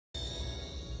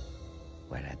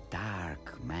where a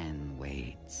dark man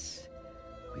waits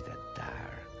with a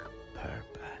dark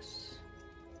purpose.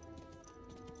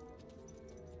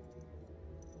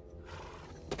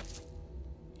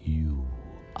 You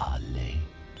are late.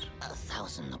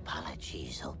 1,000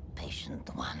 apologies, oh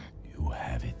patient one. You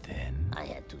have it then? I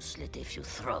had to slit a few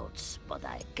throats, but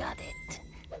I got it.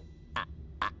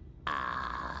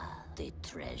 The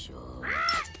treasure.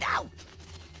 Ow!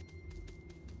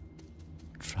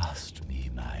 Trust me,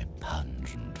 my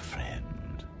pungent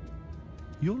friend.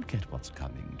 You'll get what's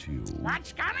coming to you.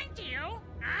 What's coming to you?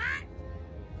 Huh?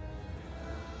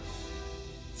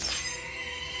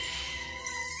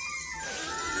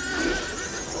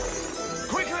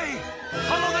 Quickly!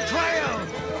 Follow the trail!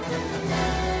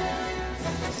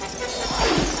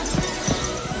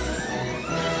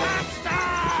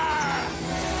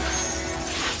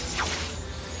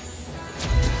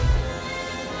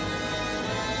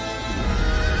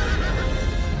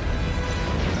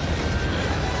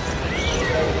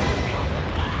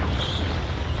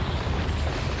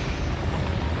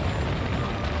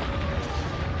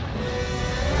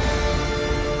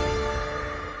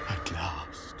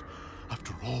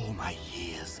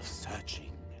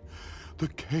 The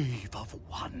Cave of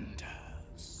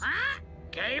Wonders. Huh?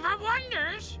 Cave of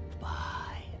Wonders?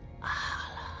 By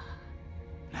Allah.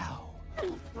 Now,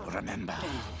 remember,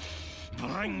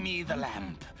 bring me the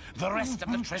lamp. The rest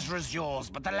of the treasure is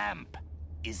yours, but the lamp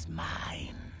is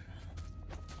mine.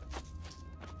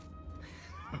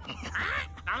 The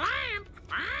lamp?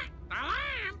 Huh? The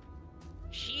lamp?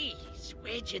 Jeez,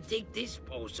 where'd you dig this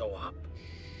bozo up?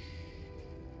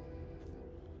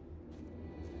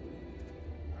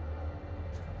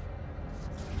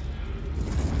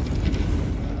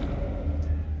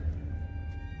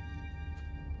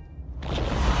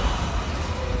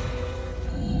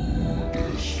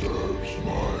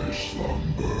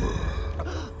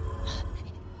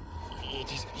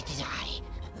 It is I,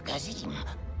 Gazim,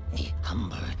 the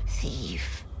humble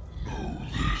thief. Know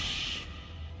this.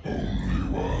 Only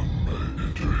one may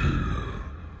enter here.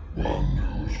 One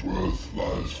whose worth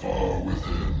lies far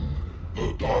within.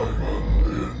 The diamond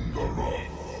in the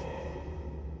rough.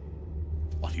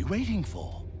 What are you waiting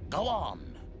for? Go on.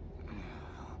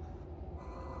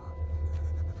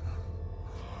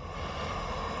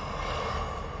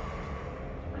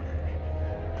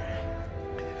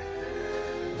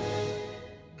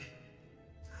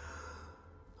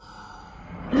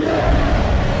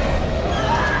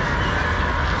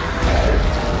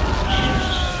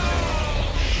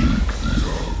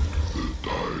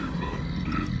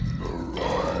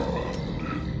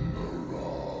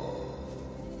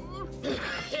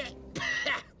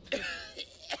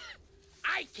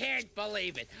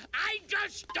 Believe it. I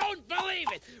just don't believe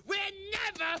it. We're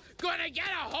never gonna get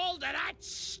a hold of that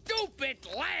stupid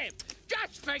lamp.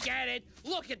 Just forget it.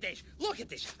 Look at this. Look at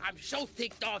this. I'm so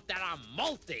ticked off that I'm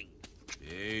molting.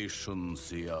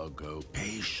 Patience, Iago,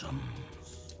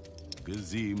 patience.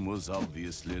 Gazim was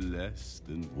obviously less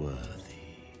than worthy.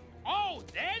 Oh,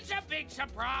 there's a big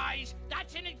surprise.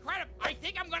 That's an incredible... I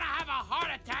think I'm gonna have a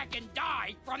heart attack and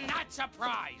die from that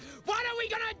surprise. What are we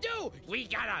gonna do? We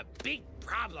got a big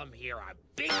problem here. A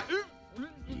big...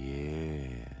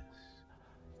 Yes.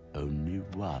 Only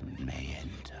one may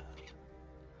enter.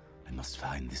 I must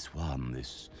find this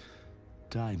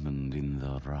diamond in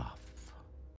the rough.